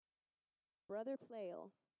Brother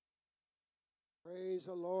Playle. Praise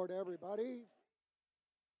the Lord, everybody.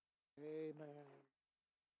 Amen.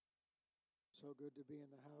 So good to be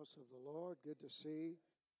in the house of the Lord. Good to see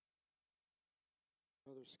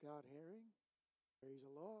Brother Scott Herring. Praise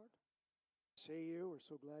the Lord. See you. We're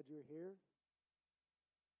so glad you're here.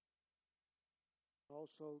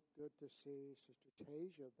 Also good to see Sister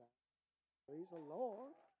Tasia back. Praise the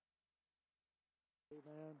Lord.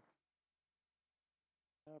 Amen.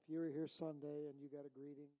 Now, if you were here Sunday and you got a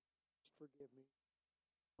greeting, just forgive me.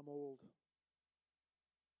 I'm old.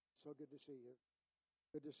 So good to see you.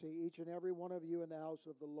 Good to see each and every one of you in the house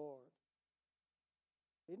of the Lord.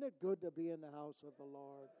 Isn't it good to be in the house of the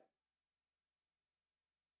Lord?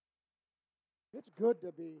 It's good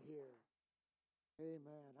to be here.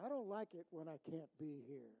 Amen. I don't like it when I can't be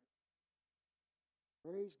here.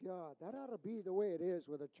 Praise God. That ought to be the way it is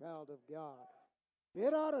with a child of God.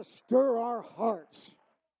 It ought to stir our hearts.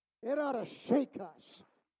 It ought to shake us.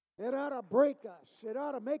 It ought to break us. It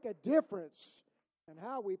ought to make a difference in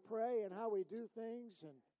how we pray and how we do things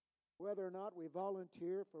and whether or not we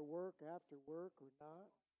volunteer for work after work or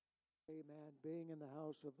not. Amen. Being in the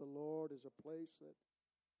house of the Lord is a place that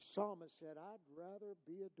Psalmist said, I'd rather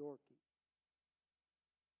be a doorkeeper.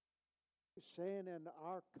 Saying in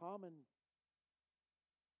our common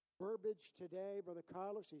verbiage today, Brother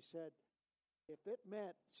Carlos, he said, if it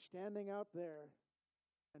meant standing out there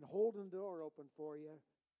and holding the door open for you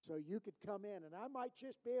so you could come in, and I might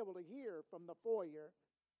just be able to hear from the foyer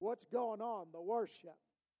what's going on, the worship.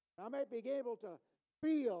 I might be able to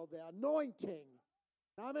feel the anointing.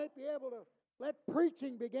 I might be able to let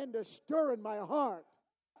preaching begin to stir in my heart.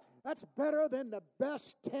 That's better than the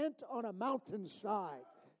best tent on a mountainside.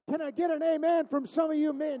 Can I get an amen from some of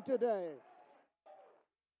you men today?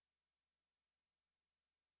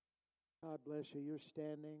 God bless you. You're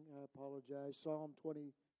standing. I apologize. Psalm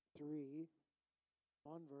 23,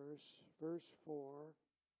 one verse 4.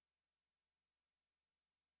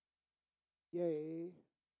 Yea,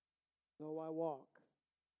 though I walk.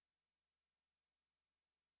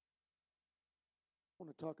 I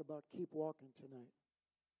want to talk about keep walking tonight.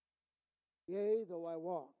 Yea, though I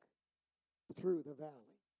walk through the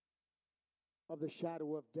valley of the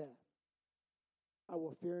shadow of death, I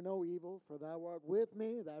will fear no evil, for thou art with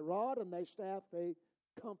me, thy rod and thy staff, they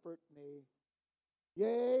comfort me.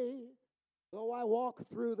 Yea, though I walk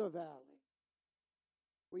through the valley.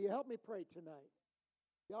 Will you help me pray tonight?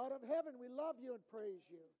 God of heaven, we love you and praise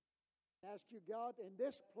you. Ask you, God, in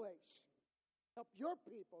this place, help your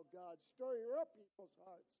people, God. Stir your people's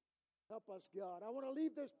hearts. Help us, God. I want to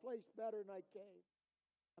leave this place better than I came.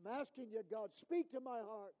 I'm asking you, God, speak to my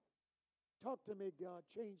heart. Talk to me, God.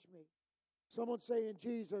 Change me. Someone say in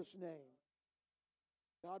Jesus' name.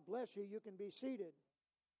 God bless you. You can be seated.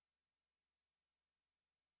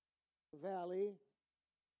 The valley,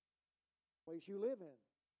 place you live in.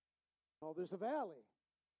 Call this a valley.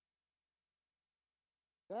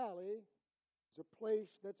 Valley is a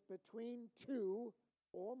place that's between two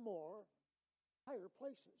or more higher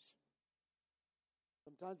places.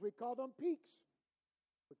 Sometimes we call them peaks.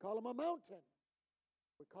 We call them a mountain.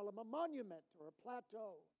 We call them a monument or a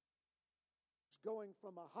plateau. It's going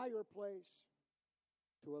from a higher place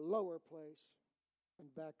to a lower place and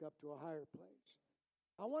back up to a higher place.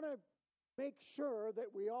 I want to make sure that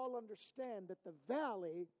we all understand that the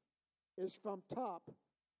valley is from top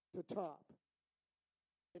to top.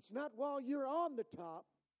 It's not while you're on the top,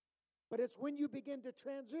 but it's when you begin to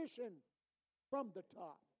transition from the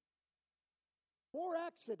top. More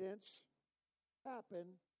accidents happen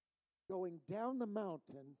going down the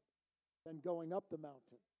mountain than going up the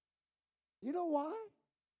mountain. You know why?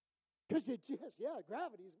 Because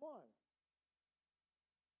gravity's one.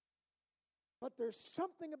 But there's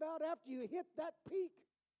something about after you hit that peak,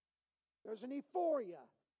 there's an euphoria,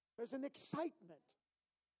 there's an excitement,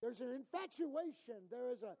 there's an infatuation,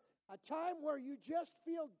 there is a time where you just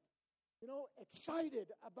feel, excited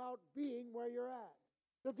about being where you're at.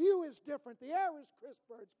 The view is different, the air is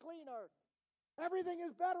crisper, it's cleaner, everything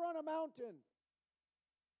is better on a mountain.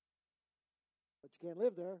 But you can't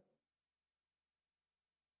live there.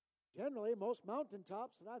 Generally, most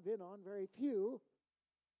mountaintops that I've been on, very few,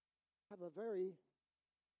 have a very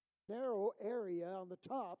narrow area on the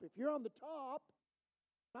top. If you're on the top,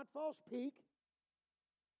 not False Peak.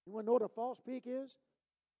 You want to know what a false peak is?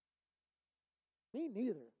 Me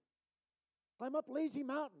neither. Climb up Lazy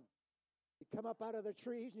Mountain. You come up out of the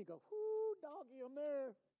trees and you go, whoo, doggy, I'm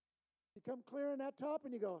there. You come clearing that top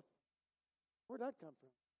and you go, where'd that come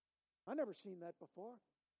from? I never seen that before.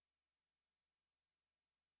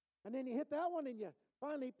 And then you hit that one and you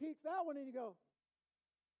finally peak that one and you go,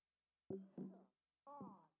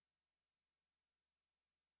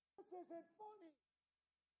 isn't funny.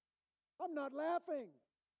 I'm not laughing.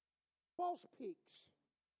 False peaks.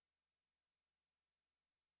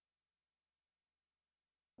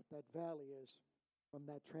 But that valley is from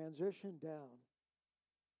that transition down.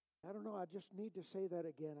 I don't know, I just need to say that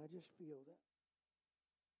again. I just feel that.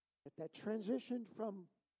 That transition from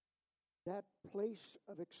that place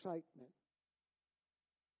of excitement.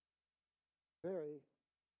 Very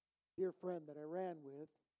dear friend that I ran with,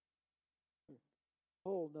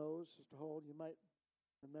 Hole knows, Sister Hole, you might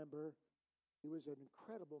remember, he was an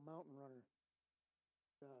incredible mountain runner.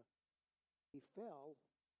 He fell,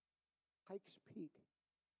 Pikes Peak,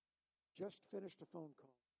 just finished a phone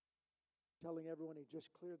call, telling everyone he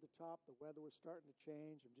just cleared the top, the weather was starting to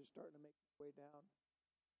change, and just starting to make his way down.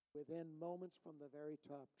 Within moments from the very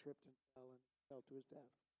top, tripped and fell to his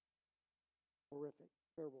death. Horrific,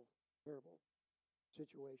 terrible, terrible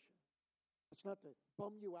situation. It's not to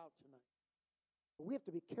bum you out tonight. But we have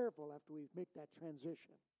to be careful after we make that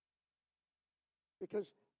transition.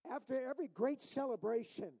 Because after every great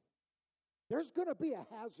celebration, there's going to be a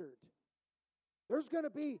hazard. There's going to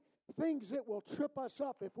be things that will trip us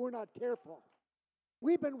up if we're not careful.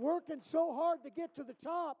 We've been working so hard to get to the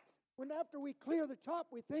top, when after we clear the top,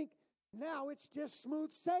 we think, now it's just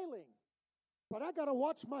smooth sailing. But I got to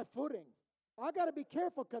watch my footing. I got to be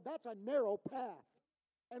careful because that's a narrow path.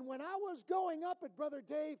 And when I was going up at Brother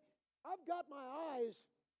Dave, I've got my eyes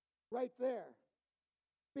right there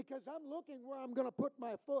because I'm looking where I'm going to put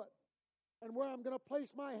my foot and where I'm going to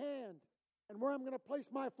place my hand and where I'm going to place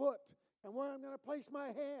my foot and where I'm going to place my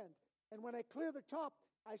hand. And when I clear the top,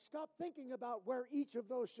 I stop thinking about where each of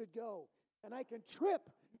those should go. And I can trip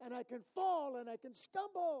and I can fall and I can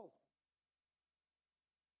stumble.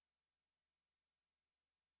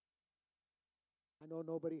 I know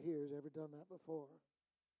nobody here has ever done that before.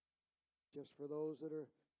 Just for those that are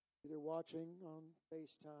either watching on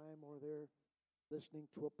FaceTime or they're listening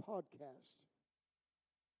to a podcast.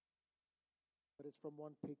 But it's from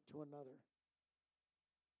one peak to another.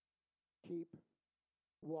 Keep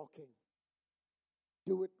walking.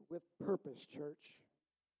 Do it with purpose, church.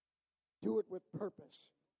 Do it with purpose.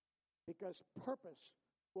 Because purpose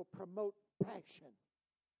will promote passion.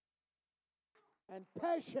 And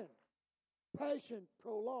passion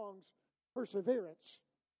prolongs perseverance.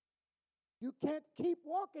 You can't keep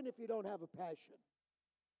walking if you don't have a passion.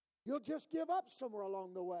 You'll just give up somewhere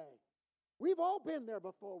along the way. We've all been there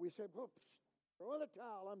before. We say, throw in the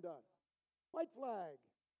towel, I'm done. White flag.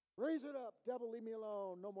 Raise it up. Devil, leave me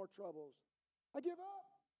alone. No more troubles. I give up.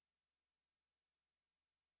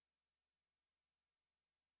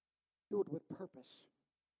 Do it with purpose.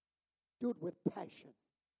 Do it with passion.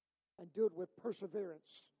 And do it with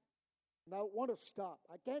perseverance. And I don't want to stop.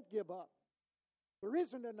 I can't give up. There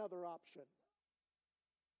isn't another option.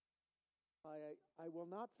 I will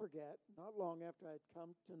not forget, not long after I had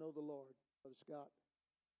come to know the Lord, Brother Scott,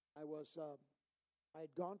 I had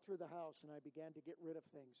gone through the house and I began to get rid of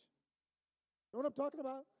things. You know what I'm talking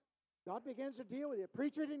about? God begins to deal with you.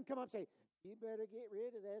 Preacher didn't come up and say, you better get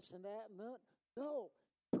rid of this and that and that. No.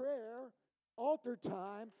 Prayer, altar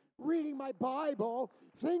time, reading my Bible,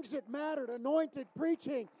 things that mattered, anointed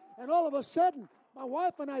preaching. And all of a sudden, my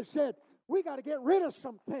wife and I said, we got to get rid of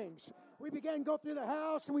some things. We began to go through the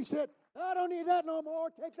house and we said, I don't need that no more.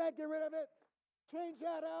 Take that, get rid of it. Change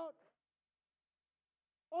that out.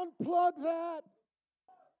 Unplug that.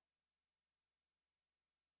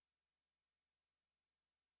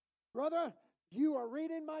 Brother, you are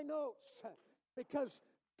reading my notes because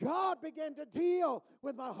God began to deal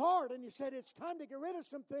with my heart and He said, it's time to get rid of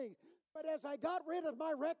some things. But as I got rid of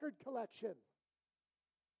my record collection,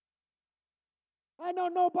 I know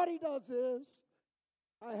nobody does this.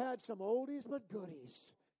 I had some oldies but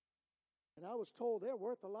goodies. And I was told they're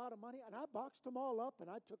worth a lot of money. And I boxed them all up and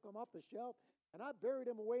I took them off the shelf. And I buried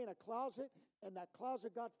them away in a closet. And that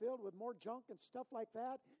closet got filled with more junk and stuff like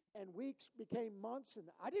that. And weeks became months. And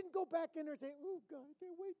I didn't go back in there and say, oh, God, I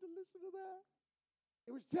can't wait to listen to that.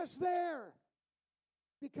 It was just there.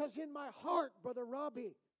 Because in my heart, Brother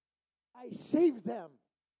Robbie, I saved them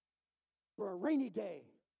for a rainy day.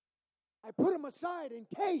 I put them aside in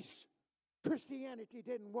case Christianity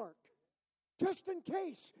didn't work. Just in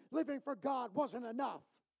case living for God wasn't enough.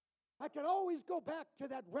 I could always go back to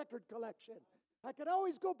that record collection. I could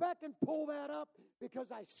always go back and pull that up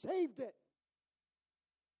because I saved it.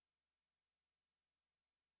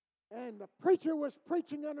 And the preacher was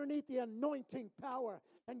preaching underneath the anointing power.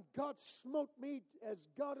 And God smote me, as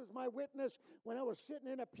God is my witness, when I was sitting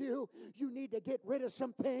in a pew. You need to get rid of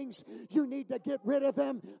some things. You need to get rid of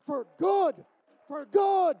them for good. For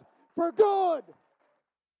good. For good.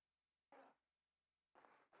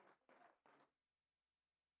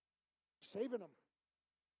 saving them.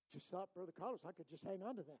 Just thought, Brother Carlos, I could just hang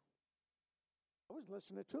on to that. I was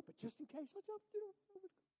listening to it, but just in case,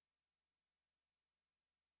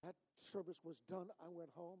 that service was done. I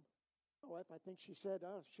went home. My wife, I think she said,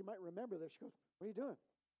 she might remember this. She goes, what are you doing?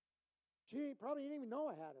 She probably didn't even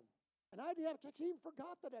know I had him. And she even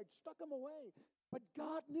forgot that I'd stuck him away. But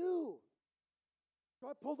God knew.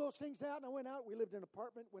 So I pulled those things out, and I went out. We lived in an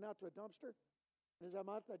apartment, went out to a dumpster. And as I'm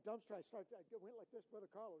out that dumpster, I went like this,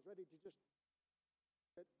 Brother Carlos, ready to just...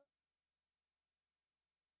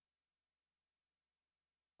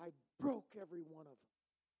 I broke every one of them.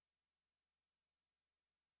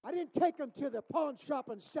 I didn't take them to the pawn shop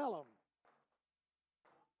and sell them.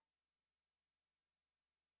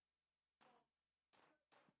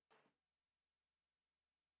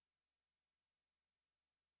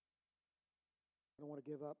 I don't want to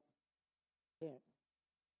give up. Can't.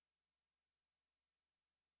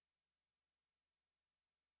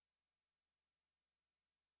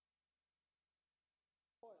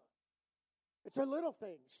 It's the little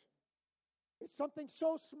things. It's something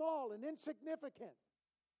so small and insignificant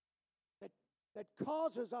that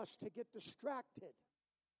causes us to get distracted,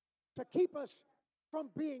 to keep us from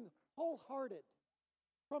being wholehearted,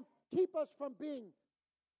 keep us from being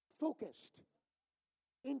focused,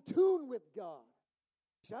 in tune with God.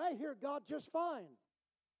 See, I hear God just fine.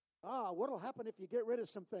 What'll happen if you get rid of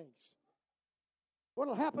some things?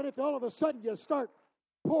 What'll happen if all of a sudden you start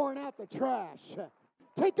pouring out the trash?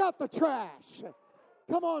 Take out the trash.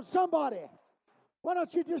 Come on, somebody. Why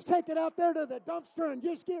don't you just take it out there to the dumpster and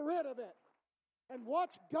just get rid of it? And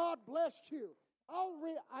watch God bless you.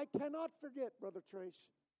 I cannot forget, Brother Trace,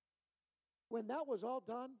 when that was all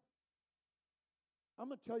done, I'm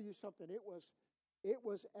going to tell you something. It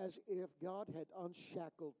was as if God had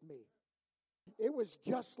unshackled me. It was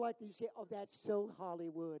just like you say, that's so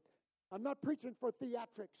Hollywood. I'm not preaching for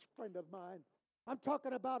theatrics, friend of mine. I'm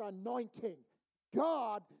talking about anointing.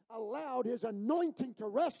 God allowed His anointing to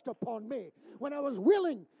rest upon me when I was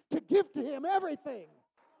willing to give to Him everything.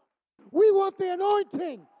 We want the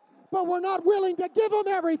anointing, but we're not willing to give Him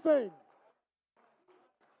everything.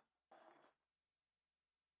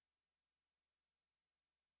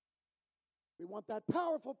 We want that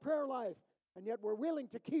powerful prayer life, and yet we're willing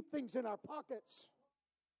to keep things in our pockets.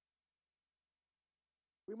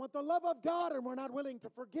 We want the love of God, and we're not willing to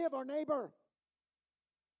forgive our neighbor,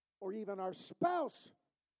 or even our spouse,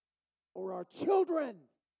 or our children.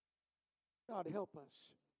 God help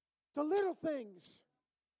us. The little things.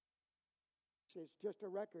 It's just a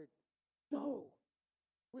record. No,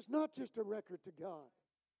 it was not just a record to God.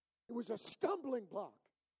 It was a stumbling block.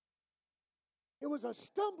 It was a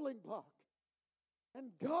stumbling block.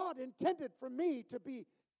 And God intended for me to be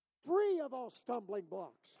free of all stumbling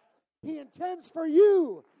blocks. He intends for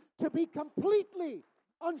you to be completely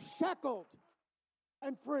unshackled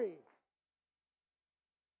and free.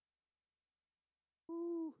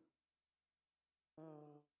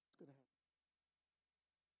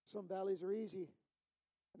 Some valleys are easy,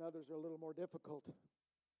 and others are a little more difficult.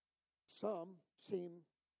 Some seem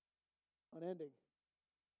unending.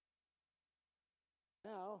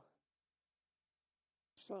 Now,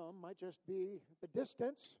 some might just be the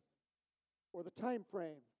distance or the time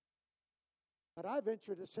frame. But I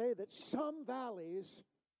venture to say that some valleys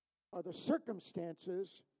are the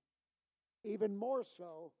circumstances, even more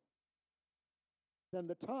so than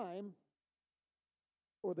the time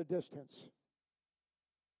or the distance.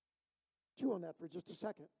 Chew on that for just a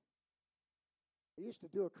second. I used to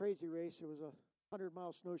do a crazy race. It was a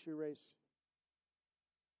 100-mile snowshoe race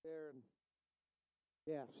there,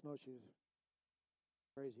 and snowshoes.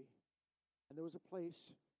 Crazy. And there was a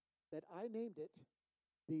place that I named it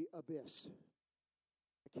the Abyss.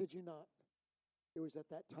 I kid you not. It was at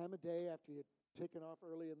that time of day after you'd taken off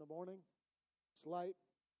early in the morning. It's light.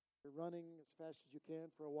 You're running as fast as you can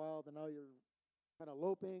for a while. Then now you're kind of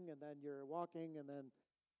loping, and then you're walking, and then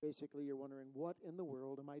basically you're wondering, what in the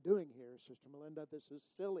world am I doing here? Sister Melinda, this is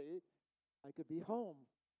silly. I could be home.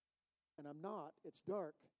 And I'm not. It's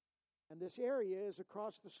dark. And this area is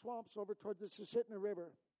across the swamps over toward the Susitna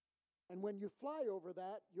River. And when you fly over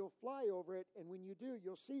that, you'll fly over it, and when you do,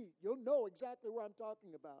 you'll know exactly where I'm talking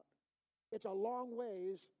about. It's a long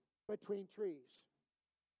ways between trees.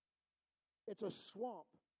 It's a swamp.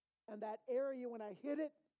 And that area, when I hit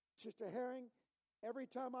it, Sister Herring, every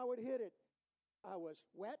time I would hit it, I was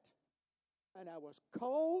wet, and I was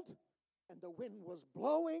cold, and the wind was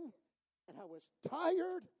blowing, and I was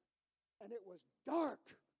tired, and it was dark.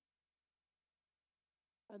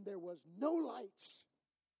 And there was no lights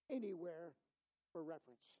anywhere for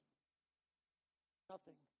reference.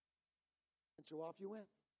 Nothing. And so off you went.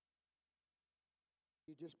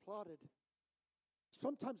 You just plotted.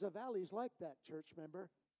 Sometimes a valley's like that, church member.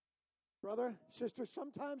 Brother, sister,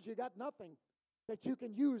 sometimes you got nothing that you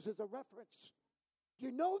can use as a reference.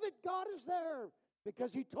 You know that God is there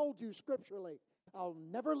because He told you scripturally, I'll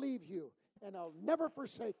never leave you and I'll never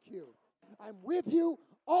forsake you. I'm with you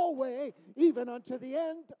always, even unto the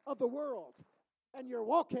end of the world. And you're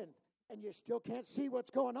walking and you still can't see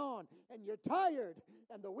what's going on. And you're tired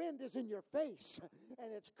and the wind is in your face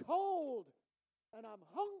and it's cold and I'm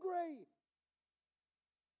hungry.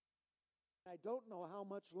 I don't know how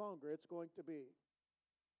much longer it's going to be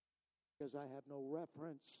because I have no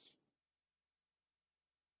reference.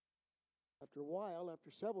 After a while,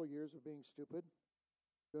 after several years of being stupid,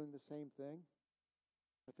 doing the same thing,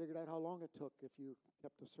 I figured out how long it took if you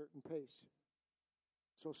kept a certain pace.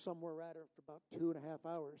 So somewhere after about 2.5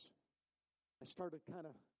 hours, I started kind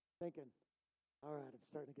of thinking, all right, I'm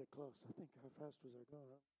starting to get close. I think how fast was I going?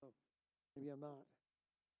 I don't know. Maybe I'm not.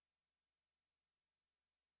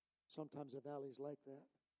 Sometimes a valley's like that.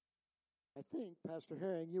 I think, Pastor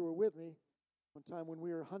Herring, you were with me one time when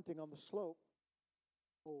we were hunting on the slope.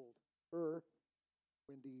 Colder,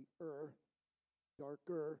 windier,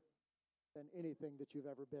 darker than anything that you've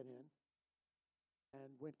ever been in. And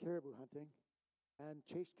went caribou hunting and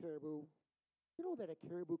chased caribou. You know that a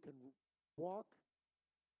caribou can walk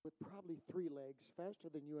with probably 3 legs faster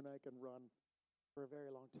than you and I can run for a very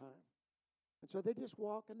long time. And so they just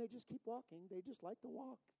walk and they just keep walking. They just like to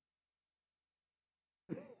walk.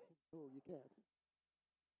 Oh, you can.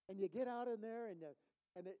 And you get out in there,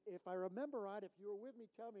 and if I remember right, if you were with me,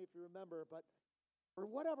 tell me if you remember, but for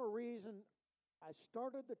whatever reason, I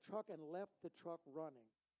started the truck and left the truck running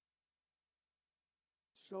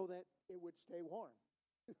so that it would stay warm.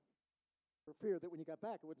 For fear that when you got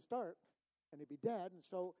back, it wouldn't start, and it'd be dead, and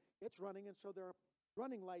so it's running, and so there are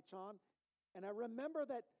running lights on, and I remember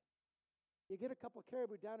that you get a couple of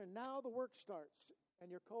caribou down, and now the work starts, and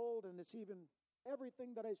you're cold, and it's even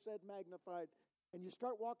everything that I said magnified. And you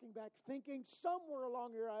start walking back thinking somewhere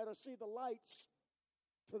along here I ought to see the lights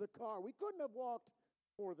to the car. We couldn't have walked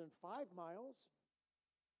more than 5 miles.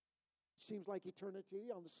 Seems like eternity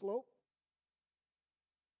on the slope.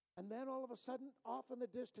 And then all of a sudden, off in the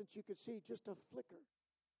distance, you could see just a flicker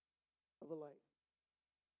of a light.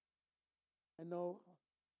 And no,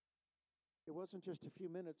 it wasn't just a few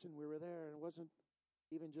minutes and we were there, and it wasn't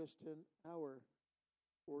even just an hour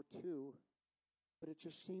or two. But it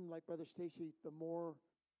just seemed like, Brother Stacy, the more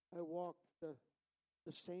I walked, the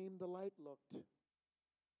same the light looked.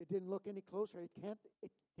 It didn't look any closer. It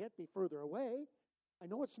can't be further away. I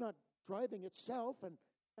know it's not driving itself,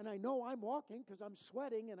 and I know I'm walking because I'm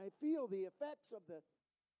sweating and I feel the effects of the.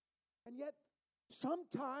 And yet,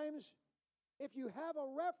 sometimes, if you have a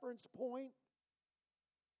reference point,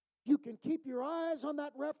 you can keep your eyes on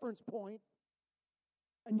that reference point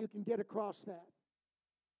and you can get across that.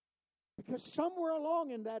 Because somewhere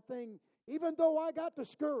along in that thing, even though I got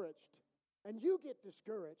discouraged, and you get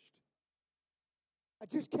discouraged, I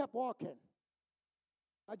just kept walking.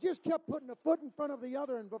 I just kept putting a foot in front of the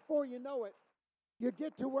other, and before you know it, you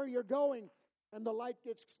get to where you're going, and the light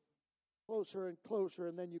gets closer and closer,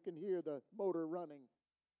 and then you can hear the motor running.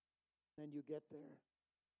 Then you get there.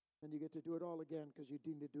 Then you get to do it all again because you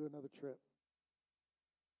need to do another trip.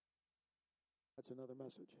 That's another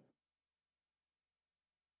message.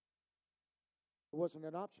 It wasn't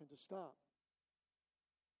an option to stop.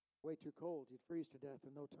 Way too cold. You'd freeze to death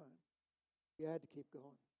in no time. You had to keep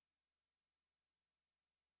going.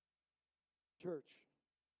 Church,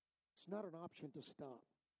 it's not an option to stop.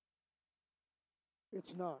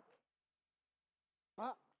 It's not.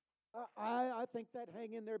 I think that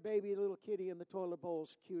hang in there baby little kitty in the toilet bowl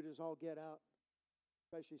is cute as all get out,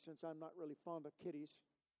 especially since I'm not really fond of kitties.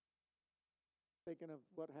 Thinking of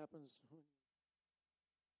what happens when you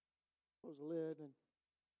close the lid.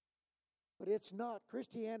 But it's not.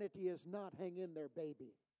 Christianity is not hang in there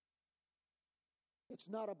baby. It's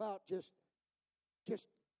not about just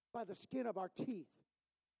by the skin of our teeth.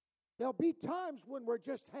 There'll be times when we're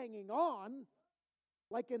just hanging on,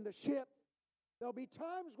 like in the ship. There'll be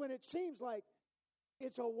times when it seems like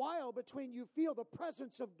it's a while between you feel the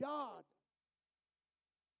presence of God.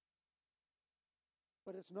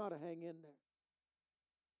 But it's not a hang in there.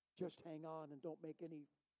 Just hang on and don't make any.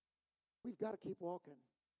 We've got to keep walking.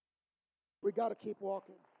 We've got to keep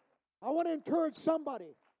walking. I want to encourage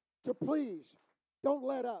somebody to please don't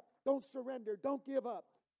let up. Don't surrender. Don't give up.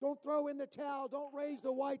 Don't throw in the towel. Don't raise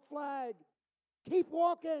the white flag. Keep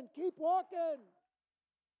walking. Keep walking.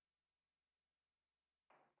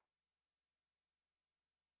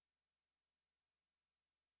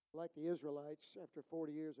 Like the Israelites, after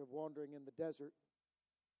 40 years of wandering in the desert,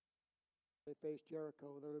 they faced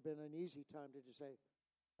Jericho, there would have been an easy time to just say,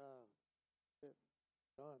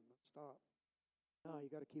 done, stop. No, you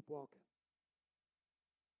got to keep walking.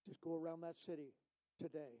 Just go around that city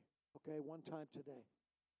today, okay, one time today.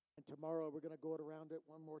 And tomorrow we're going to go around it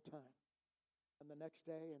one more time. And the next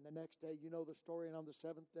day, you know the story. And on the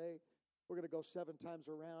seventh day, we're going to go 7 times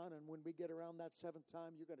around. And when we get around that 7th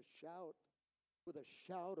time, you're going to shout with a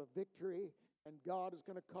shout of victory. And God is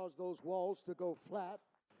going to cause those walls to go flat.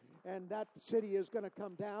 And that city is going to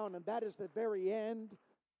come down. And that is the very end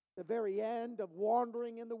of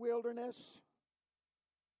wandering in the wilderness.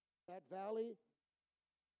 That valley.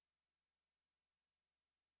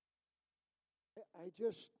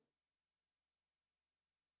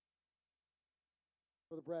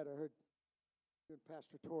 Brother Brad, I heard you and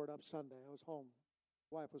Pastor tore it up Sunday. I was home.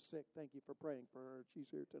 Wife was sick. Thank you for praying for her. She's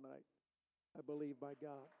here tonight. I believe by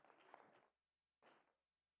God.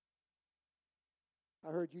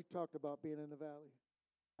 I heard you talked about being in the valley.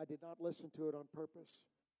 I did not listen to it on purpose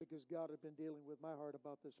because God had been dealing with my heart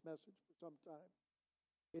about this message for some time.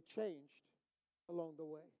 It changed along the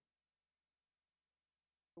way.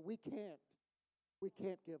 But we can't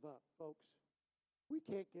give up, folks. We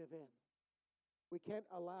can't give in. We can't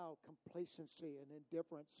allow complacency and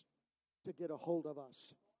indifference to get a hold of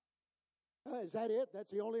us. Is that it?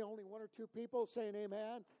 That's the only 1 or 2 people saying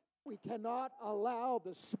amen? We cannot allow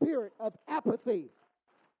the spirit of apathy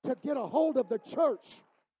to get a hold of the church.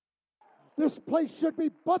 This place should be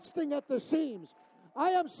busting at the seams. I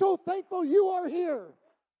am so thankful you are here.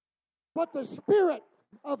 But the spirit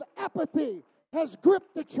of apathy has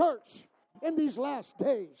gripped the church in these last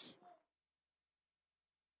days.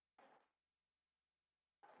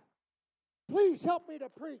 Please help me to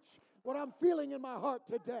preach what I'm feeling in my heart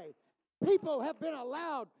today. People have been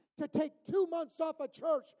allowed to take 2 months off of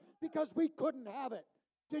church because we couldn't have it.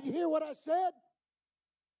 Did you hear what I said?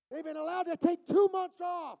 They've been allowed to take 2 months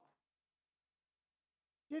off.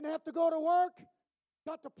 Didn't have to go to work.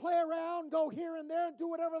 Got to play around, go here and there and do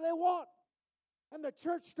whatever they want. And the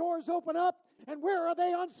church stores open up, and where are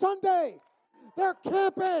they on Sunday? They're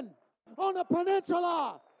camping on the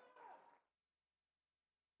peninsula.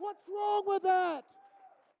 What's wrong with that?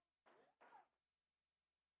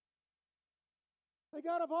 They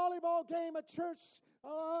got a volleyball game, a church,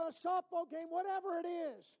 softball game, whatever it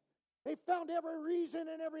is. They found every reason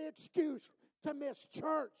and every excuse to miss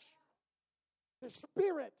church. The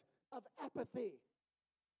spirit of apathy,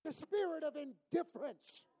 the spirit of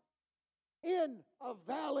indifference in a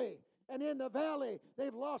valley. And in the valley,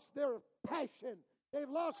 they've lost their passion. They've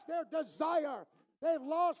lost their desire. They've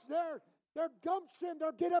lost their gumption,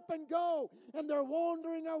 their get up and go. And they're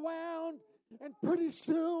wandering around. And pretty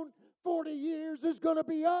soon, 40 years is going to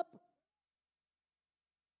be up.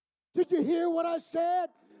 Did you hear what I said?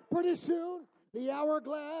 Pretty soon, the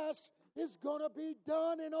hourglass is going to be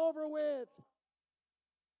done and over with.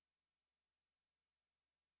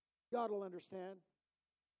 God will understand.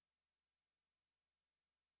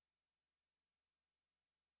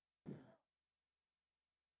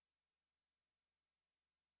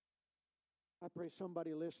 I pray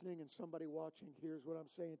somebody listening and somebody watching hears what I'm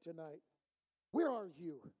saying tonight. Where are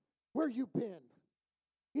you? Where you been?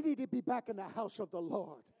 You need to be back in the house of the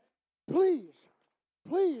Lord. Please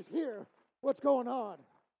hear what's going on.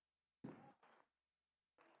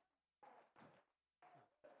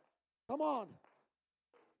 Come on.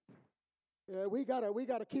 Yeah, we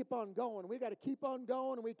gotta keep on going. We gotta keep on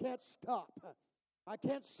going, and we can't stop. I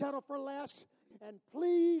can't settle for less. And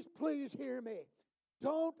please hear me.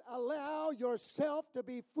 Don't allow yourself to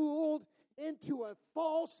be fooled into a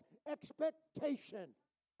false expectation.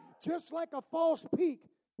 Just like a false peak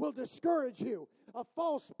will discourage you, a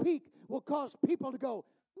false peak will cause people to go,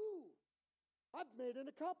 ooh, I've made an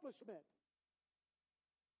accomplishment.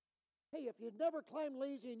 Hey, if you never climb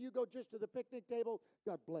lazy and you go just to the picnic table,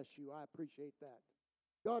 God bless you. I appreciate that.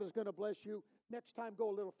 God is going to bless you. Next time, go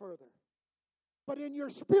a little further. But in your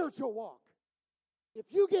spiritual walk, if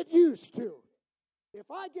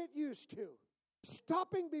I get used to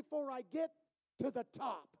stopping before I get to the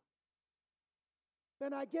top,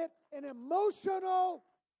 then I get an emotional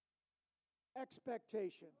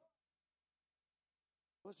expectation.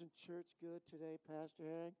 Wasn't church good today, Pastor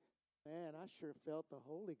Herring? Man, I sure felt the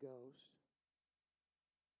Holy Ghost.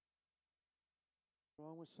 What's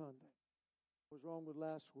wrong with Sunday? What was wrong with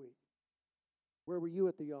last week? Where were you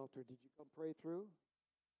at the altar? Did you come pray through?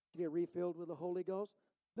 Did you get refilled with the Holy Ghost?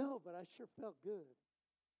 No, but I sure felt good.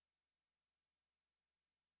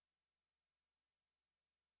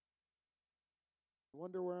 I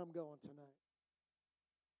wonder where I'm going tonight.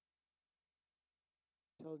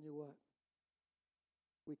 I'm telling you what,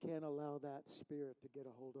 we can't allow that spirit to get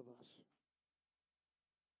a hold of us.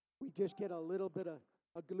 we just get a little bit of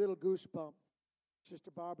a little goosebump.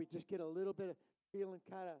 Sister Barbie, just get a little bit of feeling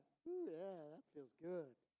kind of, ooh, yeah, that feels good.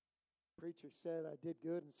 Preacher said I did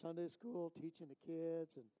good in Sunday school, teaching the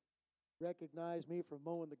kids, and recognized me for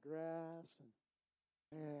mowing the grass.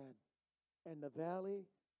 And the valley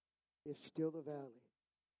is still the valley.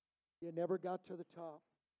 You never got to the top.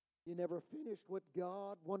 You never finished what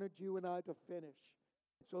God wanted you and I to finish.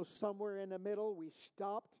 So somewhere in the middle, we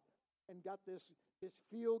stopped and got this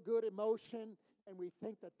feel-good emotion, and we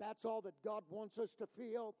think that that's all that God wants us to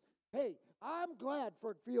feel. Hey, I'm glad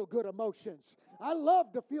for feel-good emotions. I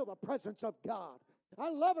love to feel the presence of God. I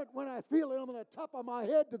love it when I feel it on the top of my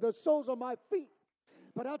head to the soles of my feet.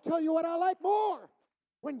 But I'll tell you what I like more,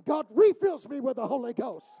 when God refills me with the Holy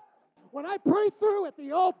Ghost. When I pray through at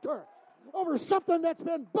the altar over something that's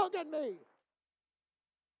been bugging me.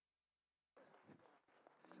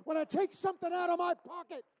 When I take something out of my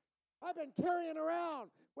pocket I've been carrying around,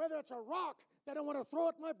 whether it's a rock that I want to throw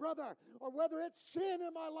at my brother, or whether it's sin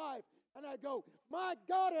in my life, and I go, my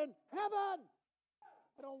God in heaven,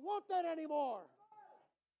 I don't want that anymore.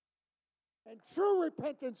 And true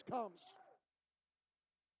repentance comes.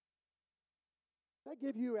 I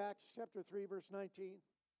give you Acts chapter 3, verse 19,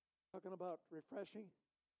 talking about refreshing.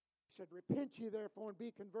 He said, repent ye therefore and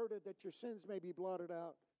be converted, that your sins may be blotted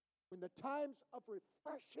out, when the times of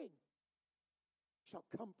refreshing shall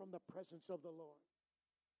come from the presence of the Lord.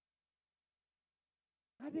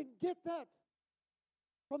 I didn't get that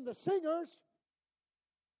from the singers.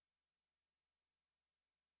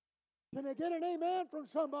 Can I get an amen from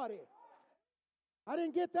somebody? I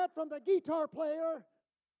didn't get that from the guitar player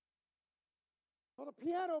or the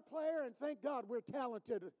piano player, and thank God we're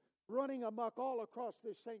talented, running amok all across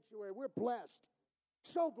this sanctuary. We're blessed,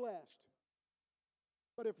 so blessed.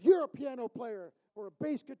 But if you're a piano player or a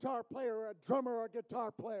bass guitar player or a drummer or a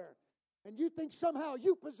guitar player, and you think somehow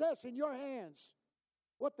you possess in your hands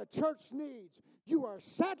what the church needs, you are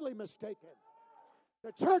sadly mistaken.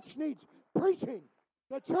 The church needs preaching.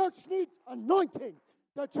 The church needs anointing.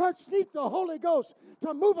 The church needs the Holy Ghost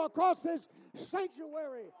to move across this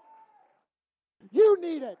sanctuary. You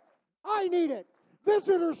need it. I need it.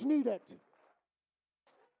 Visitors need it.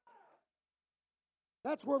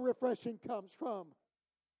 That's where refreshing comes from.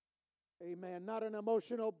 Amen. Not an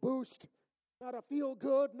emotional boost, not a feel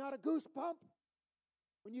good, not a goosebump.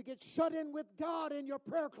 When you get shut in with God in your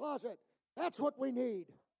prayer closet, that's what we need.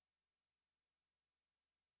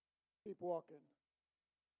 Keep walking.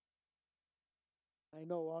 I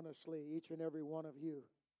know, honestly, each and every one of you,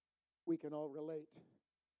 we can all relate.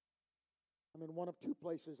 I'm in one of two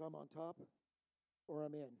places. I'm on top or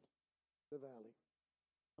I'm in the valley.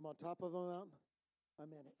 I'm on top of a mountain.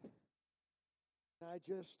 I'm in it. And I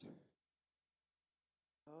just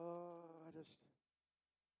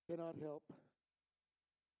cannot help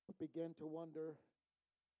but begin to wonder.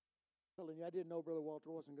 I'm telling you, I didn't know Brother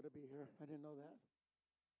Walter wasn't going to be here. I didn't know that.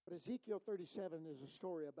 But Ezekiel 37 is a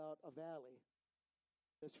story about a valley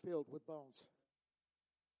that's filled with bones.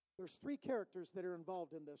 There's three characters that are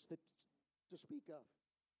involved in this that to speak of.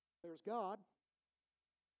 There's God.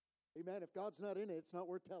 Amen. If God's not in it, it's not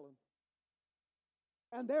worth telling.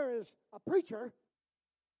 And there is a preacher.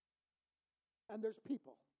 And there's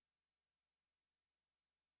people.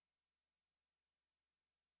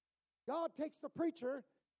 God takes the preacher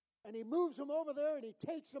and he moves him over there and he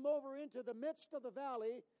takes him over into the midst of the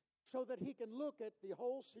valley so that he can look at the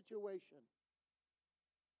whole situation.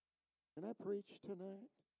 Can I preach tonight?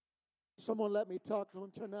 Someone let me talk to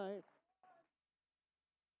him tonight.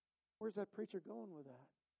 Where's that preacher going with that?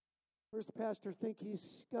 Where's the pastor think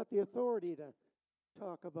he's got the authority to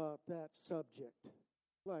talk about that subject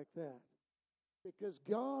like that? Because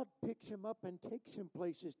God picks him up and takes him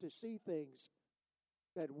places to see things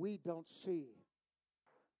that we don't see.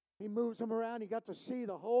 He moves him around. He got to see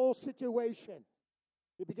the whole situation.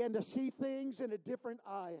 He began to see things in a different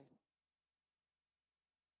eye.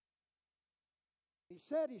 He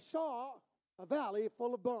said he saw a valley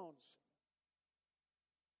full of bones.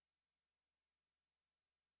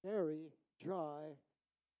 Very dry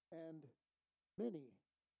and many.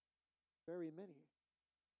 Very many.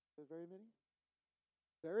 Very many?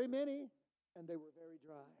 Very many, and they were very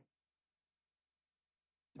dry.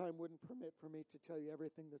 Time wouldn't permit for me to tell you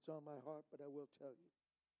everything that's on my heart, but I will tell you.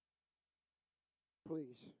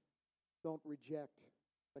 Please, don't reject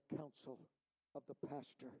the counsel of the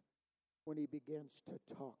pastor when he begins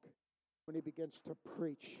to talk, when he begins to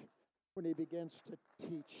preach, when he begins to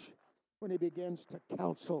teach, when he begins to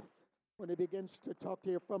counsel, when he begins to talk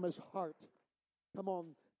to you from his heart. Come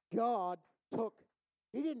on, God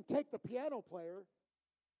he didn't take the piano player.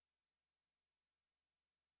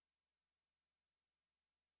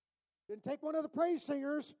 Didn't take one of the praise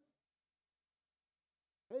singers.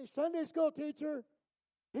 Hey, Sunday school teacher,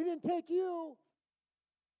 he didn't take you.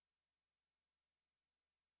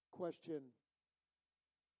 Question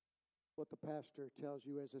what the pastor tells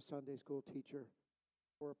you as a Sunday school teacher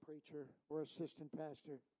or a preacher or assistant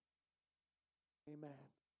pastor. Amen.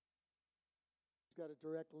 It's got a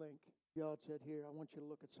direct link. God said, here, I want you to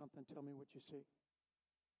look at something. Tell me what you see.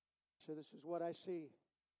 So this is what I see.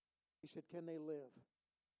 He said, can they live?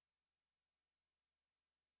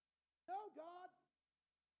 No, God.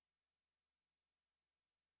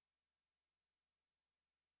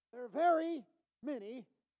 They're very many,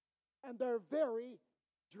 and they're very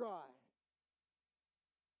dry.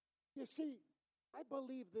 You see, I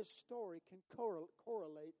believe this story can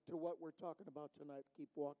correlate to what we're talking about tonight. Keep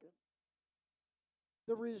walking.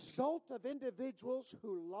 The result of individuals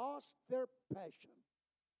who lost their passion,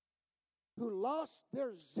 who lost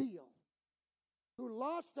their zeal, who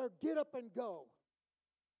lost their get up and go,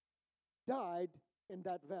 died in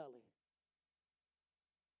that valley.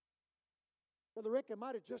 Brother Rick, it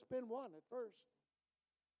might have just been one at first,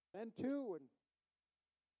 then 2 and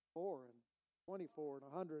 4 and 24 and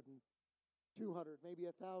 100 and 200, maybe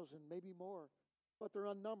 1,000, maybe more. But they're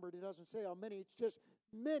unnumbered. It doesn't say how many. It's just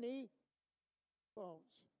many bones.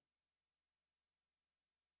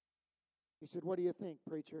 He said, what do you think,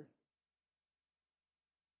 preacher?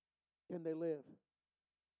 Can they live?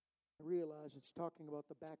 I realize it's talking about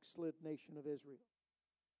the backslid nation of Israel.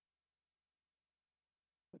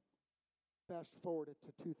 But fast forward it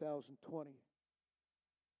to 2020,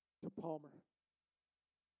 to Palmer.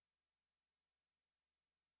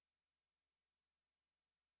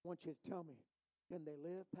 I want you to tell me, can they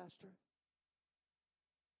live, Pastor?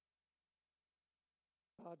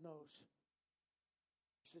 God knows.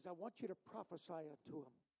 He says, I want you to prophesy unto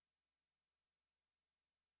them.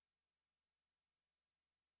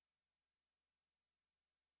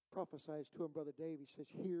 Prophesies to him, Brother Dave. He says,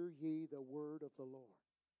 hear ye the word of the Lord.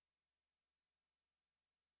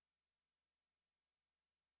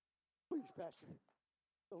 Please, Pastor,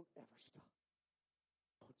 don't ever stop.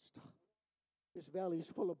 Don't stop. This valley is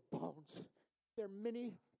full of bones. They're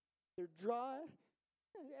many, they're dry,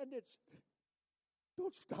 and it's,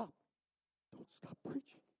 don't stop. Don't stop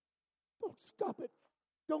preaching. Don't stop it.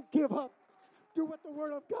 Don't give up. Do what the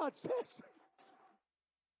Word of God says.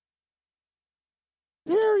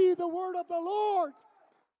 Hear ye the word of the Lord.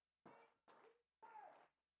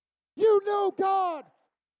 You know God.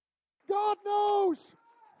 God knows.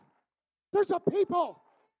 There's a people.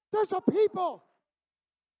 There's a people.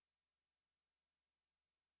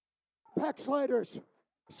 Backsliders.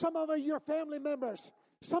 Some of your family members.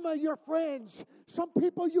 Some of your friends. Some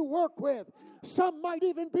people you work with. Some might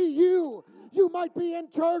even be you. You might be in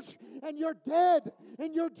church and you're dead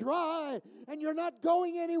and you're dry and you're not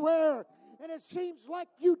going anywhere. And it seems like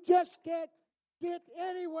you just can't get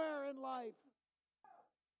anywhere in life.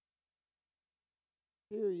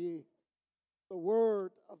 Hear ye the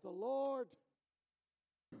word of the Lord.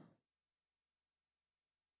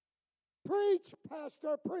 Preach,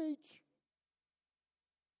 Pastor, preach.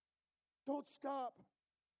 Don't stop.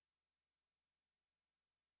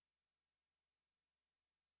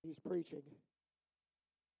 He's preaching.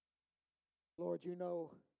 Lord, you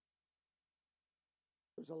know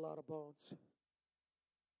there's a lot of bones.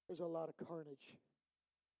 There's a lot of carnage.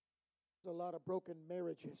 There's a lot of broken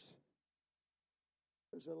marriages.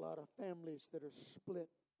 There's a lot of families that are split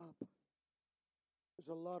up. There's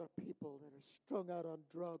a lot of people that are strung out on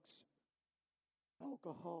drugs,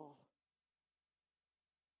 alcohol.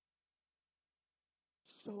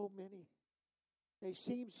 So many. They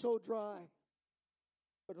seem so dry.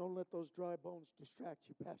 But don't let those dry bones distract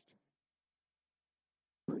you, Pastor.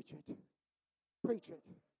 Preach it. Preach it.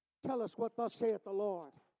 Tell us what thus saith the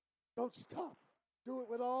Lord. Don't stop. Do it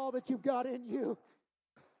with all that you've got in you.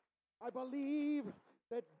 I believe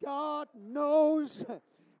that God knows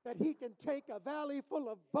that He can take a valley full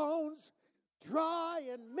of bones, dry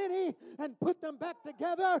and many, and put them back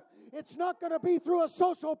together. It's not going to be through a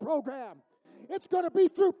social program. It's going to be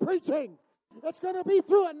through preaching. It's going to be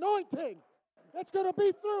through anointing. It's going to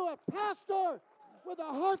be through a pastor with a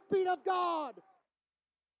heartbeat of God.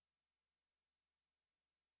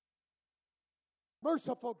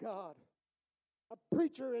 Merciful God. A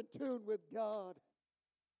preacher in tune with God.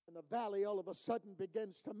 And the valley all of a sudden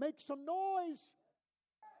begins to make some noise.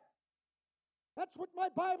 That's what my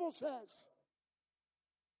Bible says.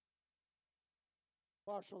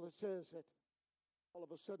 Marshall, it says that all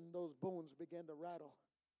of a sudden those bones began to rattle.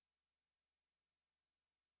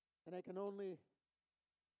 And I can only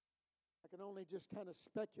just kind of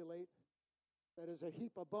speculate that as a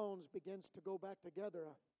heap of bones begins to go back together,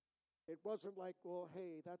 It wasn't like, well,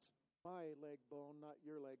 hey, that's my leg bone, not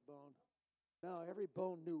your leg bone. No, every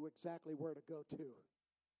bone knew exactly where to go to,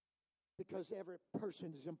 because every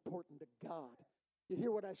person is important to God. You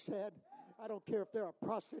hear what I said? I don't care if they're a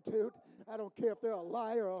prostitute. I don't care if they're a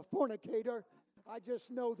liar or a fornicator. I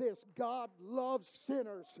just know this: God loves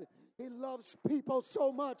sinners. He loves people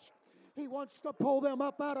so much. He wants to pull them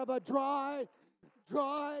up out of a dry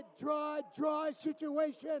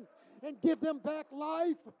situation and give them back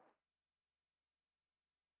life.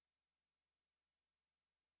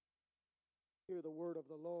 Hear the word of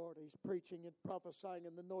the Lord. He's preaching and prophesying,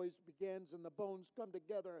 and the noise begins, and the bones come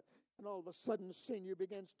together, and all of a sudden sinew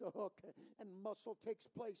begins to hook, and muscle takes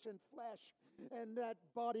place in flesh, and that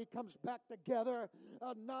body comes back together.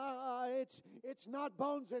 It's not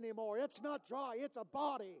bones anymore. It's not dry. It's a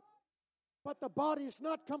body. But the body's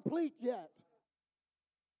not complete yet.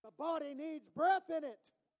 The body needs breath in it.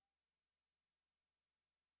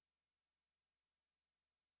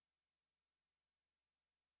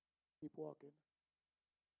 Keep walking.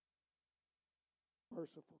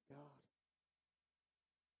 Merciful God.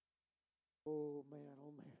 Oh man,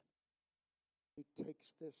 oh man. He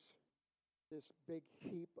takes this big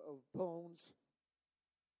heap of bones,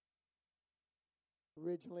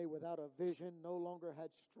 originally without a vision, no longer had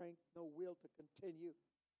strength, no will to continue.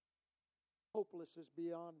 Hopeless is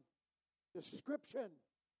beyond description.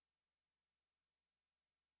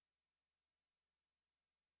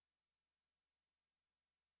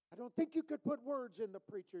 I don't think you could put words in the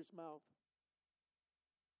preacher's mouth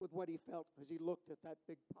with what he felt as he looked at that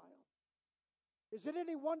big pile. Is it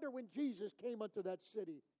any wonder when Jesus came unto that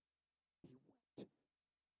city, he wept?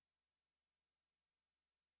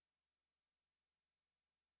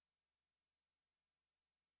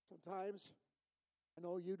 Sometimes, I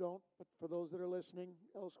know you don't, but for those that are listening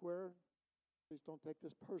elsewhere, please don't take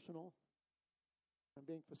this personal. I'm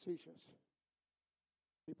being facetious.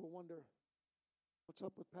 People wonder, what's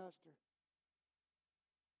up with Pastor?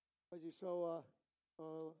 Why is he so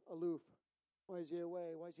aloof? Why is he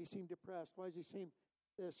away? Why does he seem depressed? Why does he seem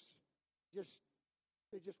this?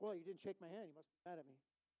 Well, you didn't shake my hand. You must be mad at me.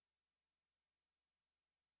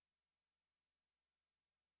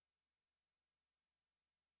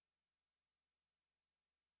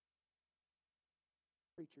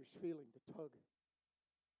 Preacher's feeling the tug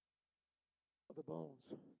of the bones.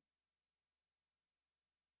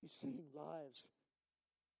 He's seeing lives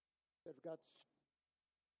that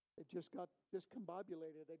just got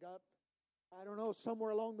discombobulated. They got, I don't know,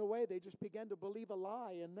 somewhere along the way, they just began to believe a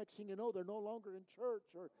lie. And next thing you know, they're no longer in church,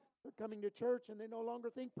 or they're coming to church and they no longer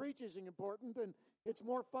think preaching is important. And it's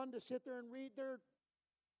more fun to sit there and read their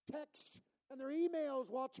texts and their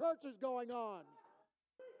emails while church is going on.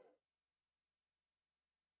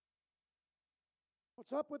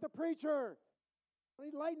 What's up with the preacher? I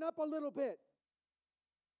need to lighten up a little bit.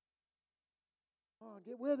 Come on,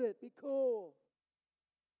 get with it. Be cool.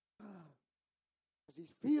 Because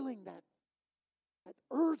he's feeling that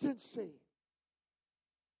urgency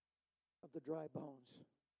of the dry bones.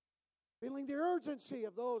 Feeling the urgency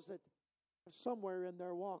of those that somewhere in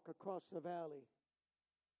their walk across the valley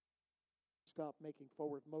stop making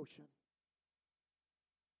forward motion.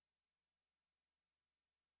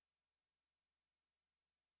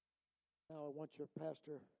 Now I want your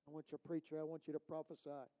pastor, I want your preacher, I want you to prophesy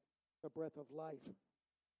the breath of life.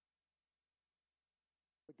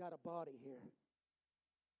 We got a body here.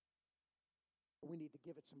 We need to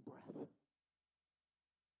give it some breath.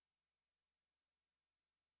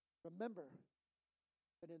 Remember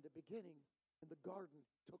that in the beginning, in the garden,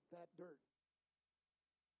 took that dirt,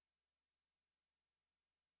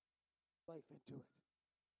 life into it.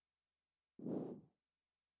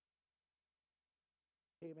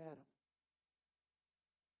 Came at him.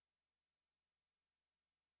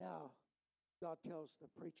 Now, God tells the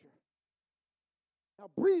preacher, now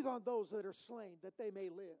breathe on those that are slain, that they may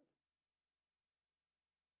live.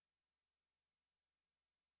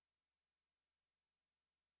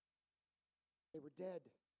 They were dead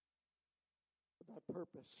without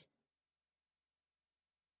purpose.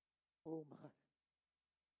 Oh my.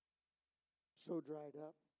 So dried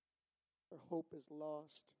up. Their hope is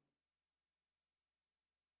lost.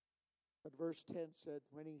 But verse 10 said,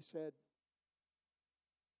 when he said,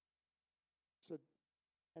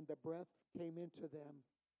 and the breath came into them,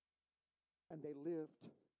 and they lived.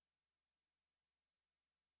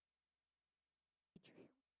 Did you hear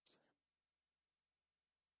what he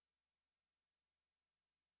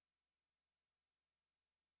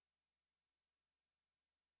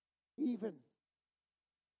said? Even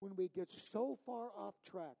when we get so far off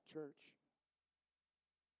track, church,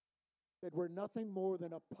 that we're nothing more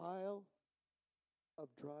than a pile of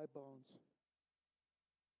dry bones.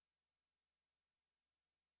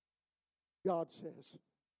 God says,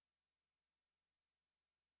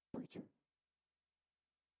 preacher,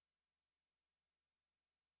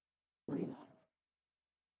 breathe on them.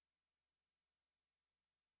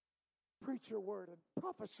 Preach your word and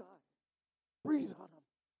prophesy. Breathe on them.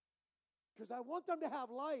 Because I want them to have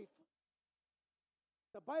life.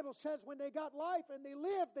 The Bible says when they got life and they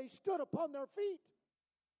lived, they stood upon their feet.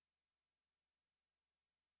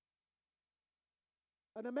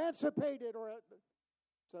 An emancipated, or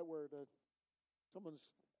what's that word? Someone's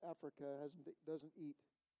Africa doesn't eat.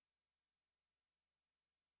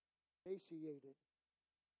 Emaciated,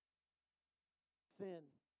 thin,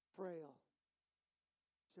 frail.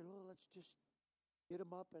 He said, "Oh, let's just get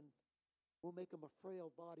them up and we'll make them a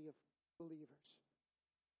frail body of believers."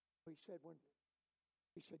 He said,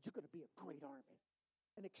 "You're going to be a great army,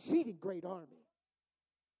 an exceeding great army,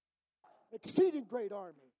 exceeding great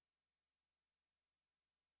army.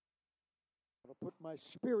 I'll put my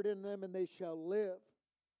spirit in them and they shall live."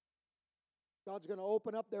 God's going to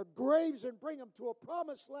open up their graves and bring them to a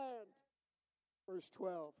promised land. Verse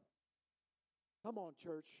 12. Come on,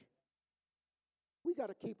 church. We got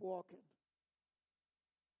to keep walking.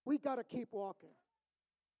 We got to keep walking.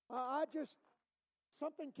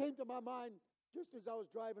 Something came to my mind just as I was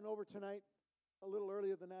driving over tonight, a little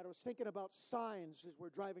earlier than that. I was thinking about signs as we're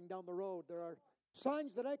driving down the road. There are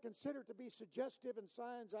signs that I consider to be suggestive and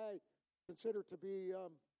signs I consider to be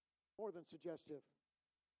more than suggestive.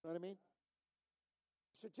 You know what I mean?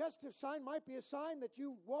 Suggestive sign might be a sign that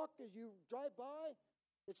you walk as you drive by.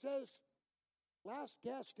 It says, last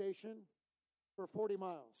gas station for 40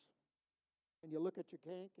 miles. And you look at your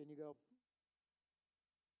tank and you go,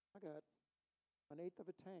 I got 1/8 of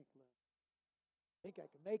a tank left. I think I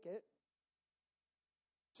can make it.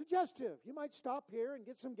 Suggestive. You might stop here and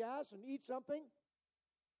get some gas and eat something.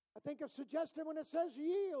 I think of suggestive when it says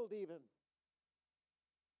yield even.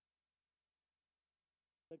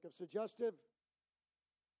 Think of suggestive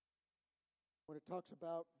when it talks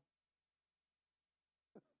about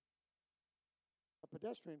a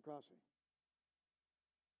pedestrian crossing.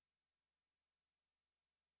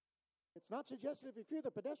 It's not suggestive if you're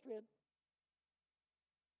the pedestrian.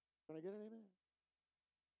 Can I get an amen?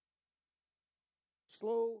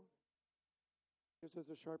 Slow, because there's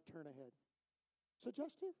a sharp turn ahead.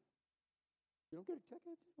 Suggestive. You don't get a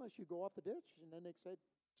ticket unless you go off the ditch, and then they say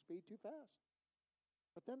speed too fast.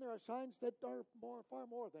 But then there are signs that are far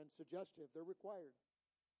more than suggestive. They're required.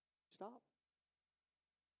 Stop.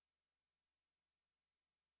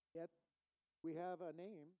 Yet, we have a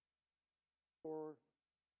name for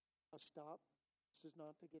a stop. This is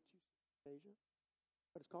not to get you to Asia,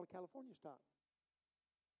 but it's called a California stop.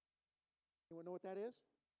 Anyone know what that is?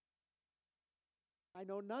 I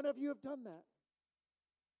know none of you have done that.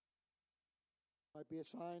 Might be a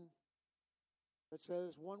sign that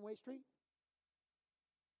says one-way street.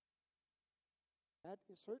 That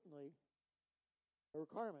is certainly a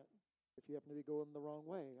requirement if you happen to be going the wrong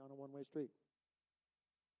way on a one-way street.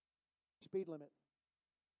 Speed limit.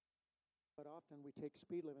 But often we take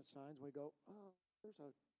speed limit signs and we go, oh, there's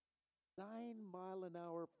a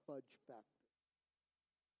 9-mile-an-hour fudge factor.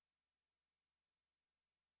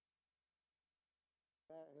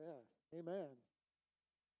 Yeah, amen.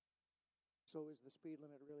 So is the speed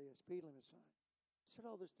limit really a speed limit sign? I said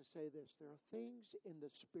all this to say this. There are things in the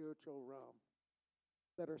spiritual realm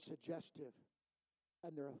that are suggestive,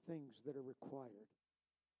 and there are things that are required.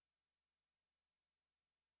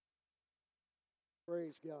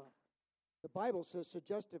 Praise God. The Bible says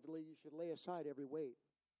suggestively you should lay aside every weight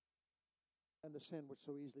and the sin which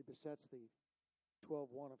so easily besets thee.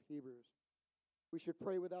 12:1 of Hebrews. We should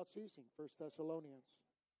pray without ceasing. 1 Thessalonians.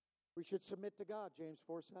 We should submit to God. James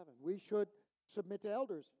 4:7. We should submit to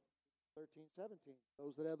elders. 13:17.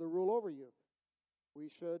 Those that have the rule over you. We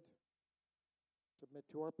should submit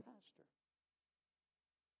to our pastor.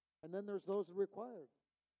 And then there's those required.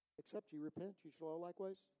 Except you repent, you shall all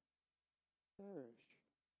likewise perish.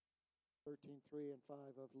 13:3 and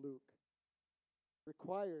 5 of Luke.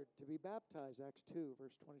 Required to be baptized, Acts 2,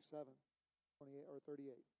 verse 27, 28 or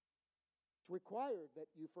 38. It's required that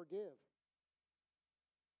you forgive.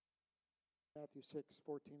 Matthew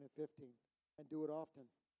 6:14 and 15. And do it often.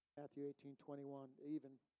 Matthew 18:21,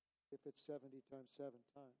 even if it's 70 times 7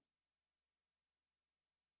 times.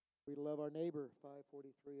 We love our neighbor,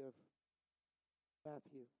 5:43 of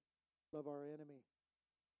Matthew. Love our enemy,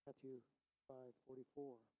 Matthew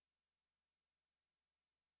 5:44.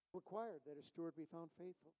 Required that a steward be found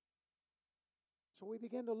faithful. So we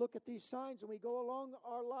begin to look at these signs and we go along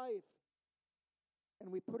our life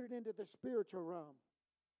and we put it into the spiritual realm.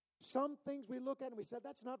 Some things we look at and we say,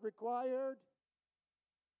 that's not required.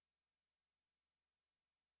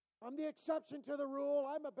 I'm the exception to the rule.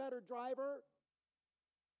 I'm a better driver.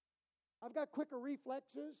 I've got quicker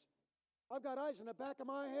reflexes. I've got eyes in the back of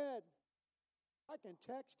my head. I can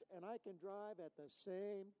text and I can drive at the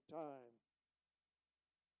same time.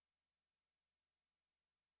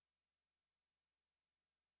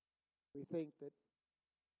 We think that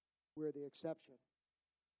we're the exception.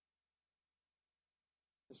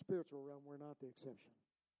 The spiritual realm, we're not the exception.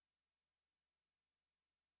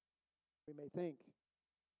 We may think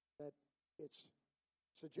that it's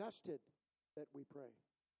suggested that we pray,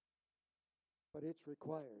 but it's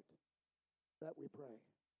required that we pray.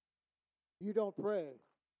 You don't pray,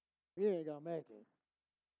 you ain't going to make it.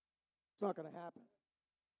 It's not going to happen.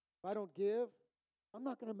 If I don't give, I'm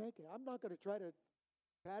not going to make it. I'm not going to try to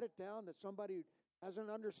pat it down that somebody hasn't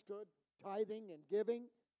understood tithing and giving,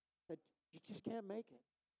 that you just can't make it.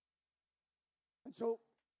 And so,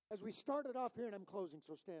 as we started off here, and I'm closing,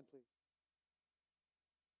 so stand, please.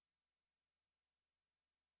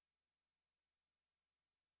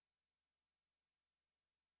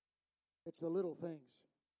 It's the little things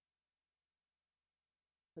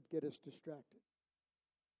that get us distracted.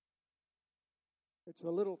 It's the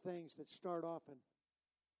little things that start off and,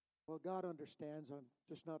 well, God understands I'm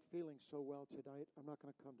just not feeling so well tonight. I'm not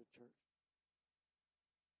going to come to church.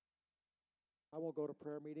 I won't go to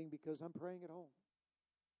prayer meeting because I'm praying at home.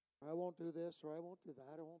 I won't do this or I won't do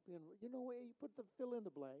that. I won't be in. You know what? You put the fill in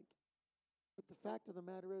the blank. But the fact of the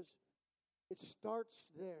matter is, it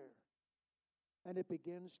starts there, and it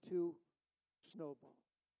begins to snowball,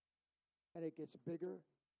 and it gets bigger,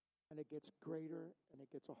 and it gets greater, and it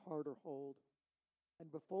gets a harder hold.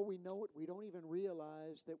 And before we know it, we don't even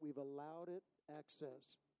realize that we've allowed it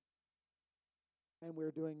access. And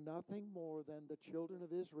we're doing nothing more than the children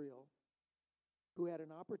of Israel, who had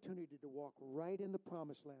an opportunity to walk right in the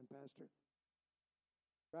promised land, Pastor,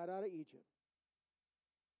 right out of Egypt.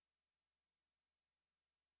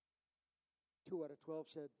 2 out of 12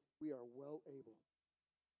 said, we are well able.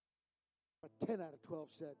 But 10 out of 12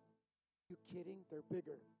 said, you kidding? They're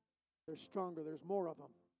bigger. They're stronger. There's more of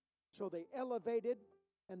them. So they elevated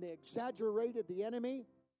and they exaggerated the enemy,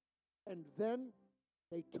 and then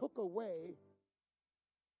they took away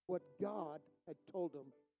what God had told them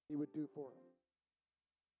he would do for them.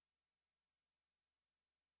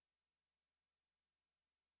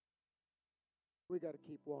 We got to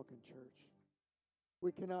keep walking, church.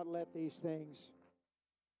 We cannot let these things.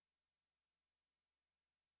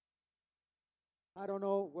 I don't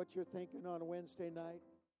know what you're thinking on a Wednesday night.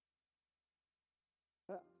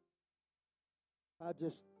 I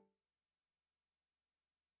just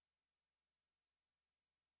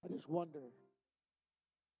wonder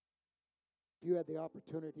if you had the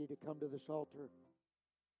opportunity to come to this altar,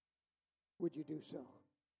 would you do so?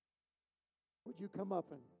 Would you come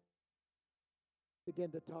up and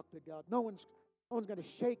begin to talk to God? No one's going to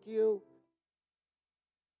shake you.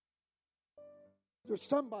 There's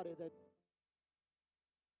somebody that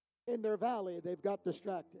in their valley they've got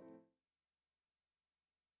distracted.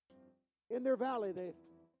 In their valley they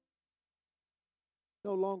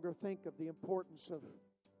no longer think of the importance of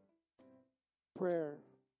prayer,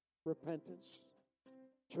 repentance,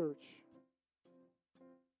 church.